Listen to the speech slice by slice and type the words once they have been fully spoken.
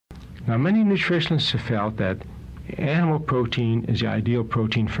Now, many nutritionists have felt that animal protein is the ideal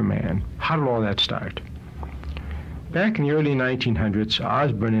protein for man. How did all that start? Back in the early 1900s,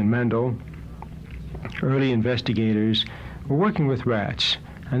 Osborn and Mendel, early investigators, were working with rats,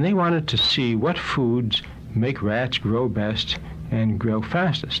 and they wanted to see what foods make rats grow best and grow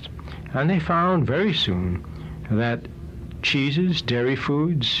fastest. And they found very soon that cheeses, dairy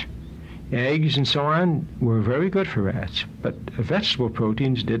foods, eggs, and so on were very good for rats, but vegetable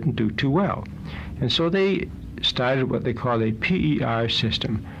proteins didn't do too well. And so they started what they call a PER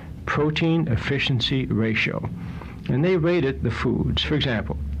system, protein efficiency ratio. And they rated the foods. For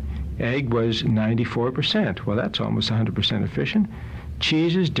example, egg was 94%. Well, that's almost 100% efficient.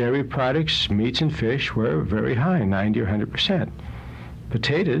 Cheeses, dairy products, meats, and fish were very high, 90 or 100%.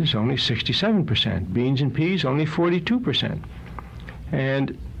 Potatoes, only 67%. Beans and peas, only 42%.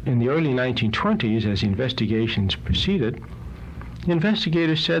 And in the early 1920s, as the investigations proceeded, the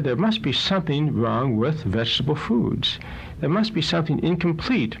investigators said there must be something wrong with vegetable foods. There must be something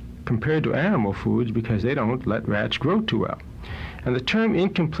incomplete compared to animal foods because they don't let rats grow too well. And the term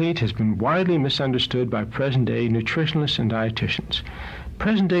incomplete has been widely misunderstood by present-day nutritionists and dietitians.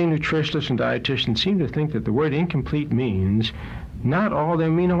 Present-day nutritionists and dietitians seem to think that the word incomplete means not all the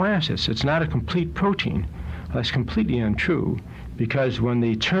amino acids. It's not a complete protein. That's completely untrue, because when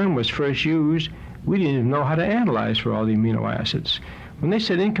the term was first used, we didn't even know how to analyze for all the amino acids. When they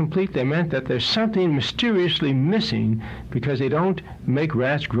said incomplete, they meant that there's something mysteriously missing because they don't make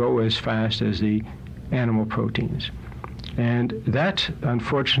rats grow as fast as the animal proteins. And that,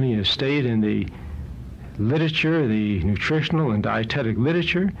 unfortunately, has stayed in the literature, the nutritional and dietetic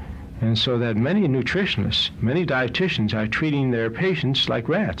literature, and so that many nutritionists, many dietitians are treating their patients like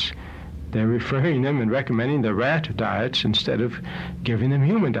rats. They're referring them and recommending the rat diets instead of giving them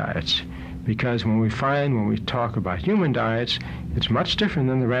human diets. Because when we talk about human diets, it's much different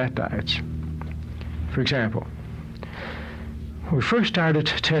than the rat diets. For example, when we first started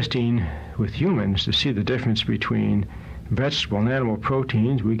testing with humans to see the difference between vegetable and animal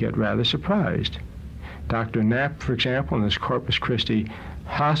proteins, we get rather surprised. Dr. Knapp, for example, in this Corpus Christi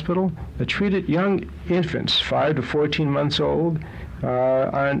hospital, treated young infants, 5 to 14 months old,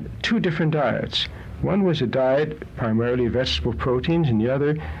 on two different diets. One was a diet primarily vegetable proteins, and the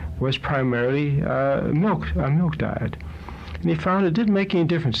other was primarily a milk diet. And he found it didn't make any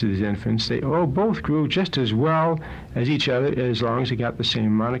difference to these infants. They all both grew just as well as each other as long as they got the same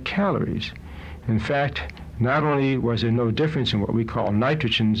amount of calories. In fact, not only was there no difference in what we call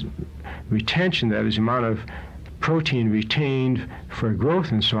nitrogen retention, that is the amount of protein retained for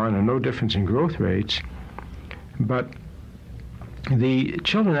growth and so on, and no difference in growth rates, but the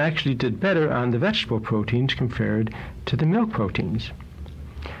children actually did better on the vegetable proteins compared to the milk proteins.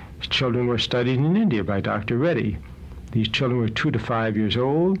 Children were studied in India by Dr. Reddy. These children were 2 to 5 years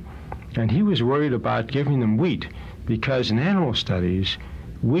old, and he was worried about giving them wheat because in animal studies,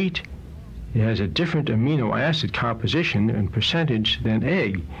 wheat has a different amino acid composition and percentage than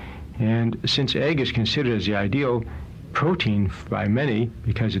egg. And since egg is considered as the ideal protein by many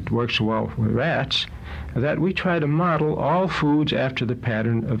because it works well with rats, that we try to model all foods after the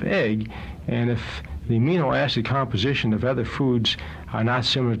pattern of egg. And if the amino acid composition of other foods are not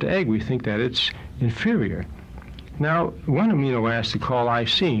similar to egg, we think that it's inferior. Now, one amino acid called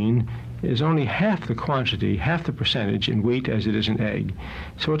lysine is only half the quantity, half the percentage in wheat as it is in egg.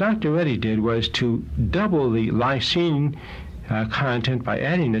 So what Dr. Reddy did was to double the lysine content by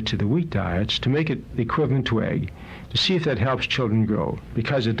adding it to the wheat diets to make it equivalent to egg, to see if that helps children grow,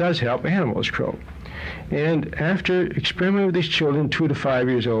 because it does help animals grow. And after experimenting with these children, 2 to 5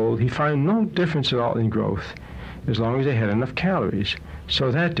 years old, he found no difference at all in growth as long as they had enough calories.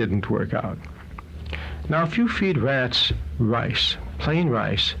 So that didn't work out. Now, if you feed rats rice, plain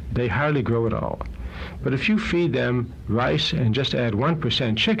rice, they hardly grow at all. But if you feed them rice and just add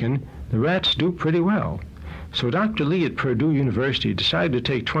 1% chicken, the rats do pretty well. So Dr. Lee at Purdue University decided to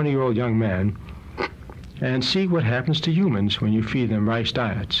take 20-year-old young men and see what happens to humans when you feed them rice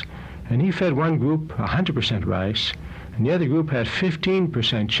diets. And he fed one group 100% rice, and the other group had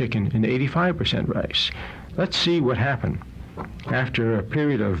 15% chicken and 85% rice. Let's see what happened. After a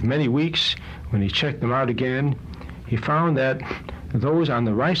period of many weeks, when he checked them out again, he found that those on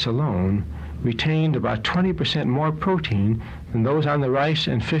the rice alone retained about 20% more protein than those on the rice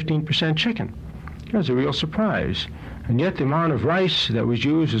and 15% chicken. It was a real surprise. And yet the amount of rice that was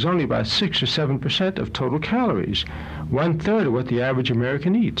used was only about 6 or 7% of total calories, 1/3 of what the average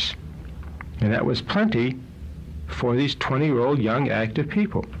American eats. And that was plenty for these 20-year-old young active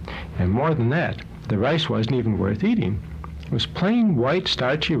people. And more than that, the rice wasn't even worth eating. It was plain white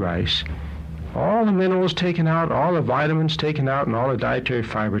starchy rice All the minerals taken out, all the vitamins taken out, and all the dietary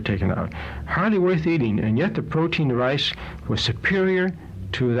fiber taken out. Hardly worth eating, and yet the protein in rice was superior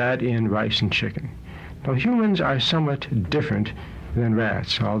to that in rice and chicken. Now, humans are somewhat different than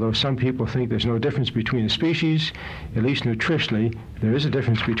rats. Although some people think there's no difference between the species, at least nutritionally, there is a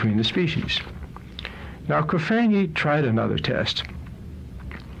difference between the species. Now, Cofagni tried another test.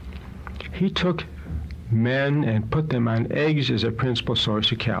 He took men and put them on eggs as a principal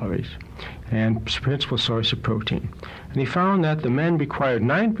source of calories and principal source of protein. And he found that the men required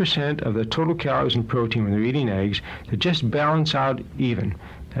 9% of the total calories and protein when they're eating eggs to just balance out even.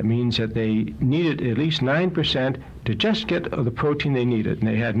 That means that they needed at least 9% to just get the protein they needed, and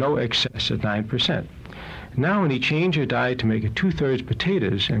they had no excess at 9%. Now, when he changed their diet to make it 2/3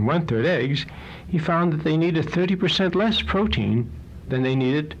 potatoes and 1/3 eggs, he found that they needed 30% less protein than they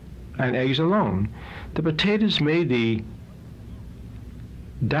needed on eggs alone. The potatoes made the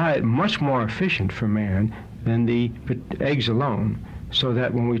diet much more efficient for man than the eggs alone, so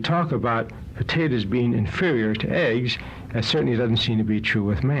that when we talk about potatoes being inferior to eggs, that certainly doesn't seem to be true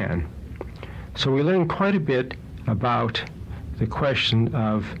with man. So we learned quite a bit about the question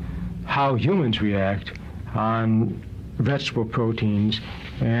of how humans react on vegetable proteins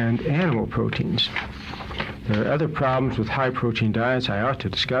and animal proteins. There are other problems with high-protein diets I ought to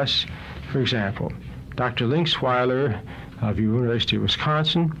discuss. For example, Dr. Linksweiler of the University of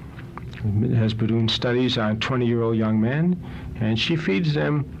Wisconsin has been doing studies on 20-year-old young men, and she feeds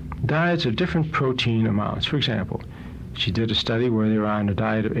them diets of different protein amounts. For example, she did a study where they were on a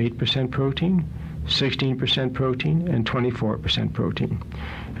diet of 8% protein, 16% protein, and 24% protein.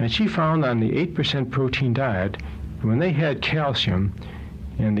 And she found on the 8% protein diet, when they had calcium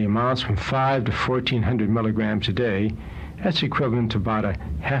in the amounts from 5 to 1,400 milligrams a day, that's equivalent to about a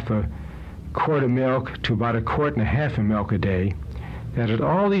half a quart of milk to about a quart and a half of milk a day, that at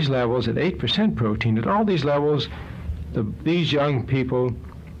all these levels, at 8% protein, at all these levels, these young people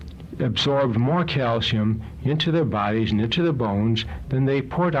absorbed more calcium into their bodies and into their bones than they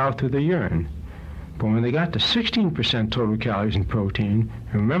poured out through the urine. But when they got to 16% total calories in protein,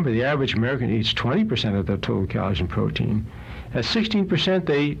 and remember the average American eats 20% of their total calories in protein, at 16%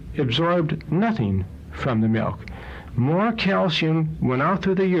 they absorbed nothing from the milk. More calcium went out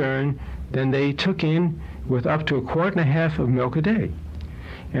through the urine than they took in with up to a quart and a half of milk a day.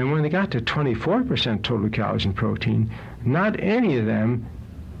 And when they got to 24% total calories in protein, not any of them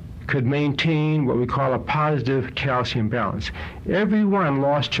could maintain what we call a positive calcium balance. Everyone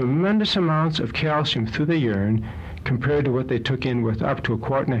lost tremendous amounts of calcium through the urine compared to what they took in with up to a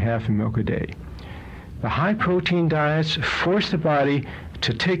quart and a half of milk a day. The high-protein diets force the body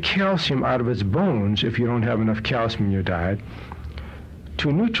to take calcium out of its bones if you don't have enough calcium in your diet,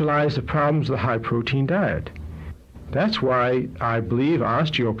 to neutralize the problems of the high-protein diet. That's why I believe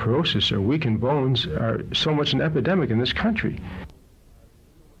osteoporosis, or weakened bones, are so much an epidemic in this country.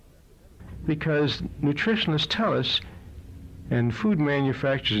 Because nutritionists tell us, and food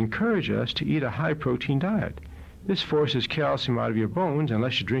manufacturers encourage us, to eat a high-protein diet. This forces calcium out of your bones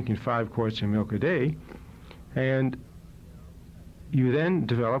unless you're drinking 5 quarts of milk a day, and you then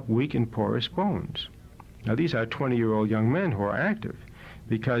develop weak and porous bones. Now, these are 20-year-old young men who are active,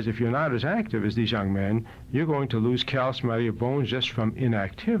 because if you're not as active as these young men, you're going to lose calcium out of your bones just from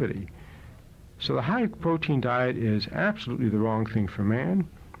inactivity. So the high-protein diet is absolutely the wrong thing for man.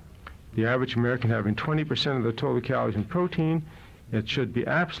 The average American having 20% of the total calories in protein, it should be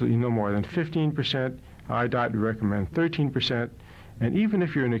absolutely no more than 15%. Our diet would recommend 13%. And even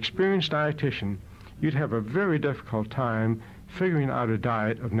if you're an experienced dietitian, you'd have a very difficult time figuring out a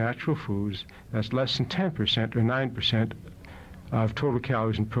diet of natural foods that's less than 10% or 9% of total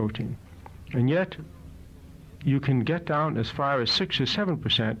calories in protein. And yet, you can get down as far as 6 or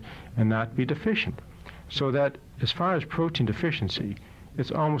 7% and not be deficient. So that as far as protein deficiency,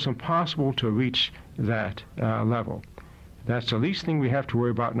 it's almost impossible to reach that level. That's the least thing we have to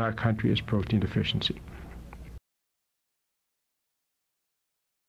worry about in our country is protein deficiency.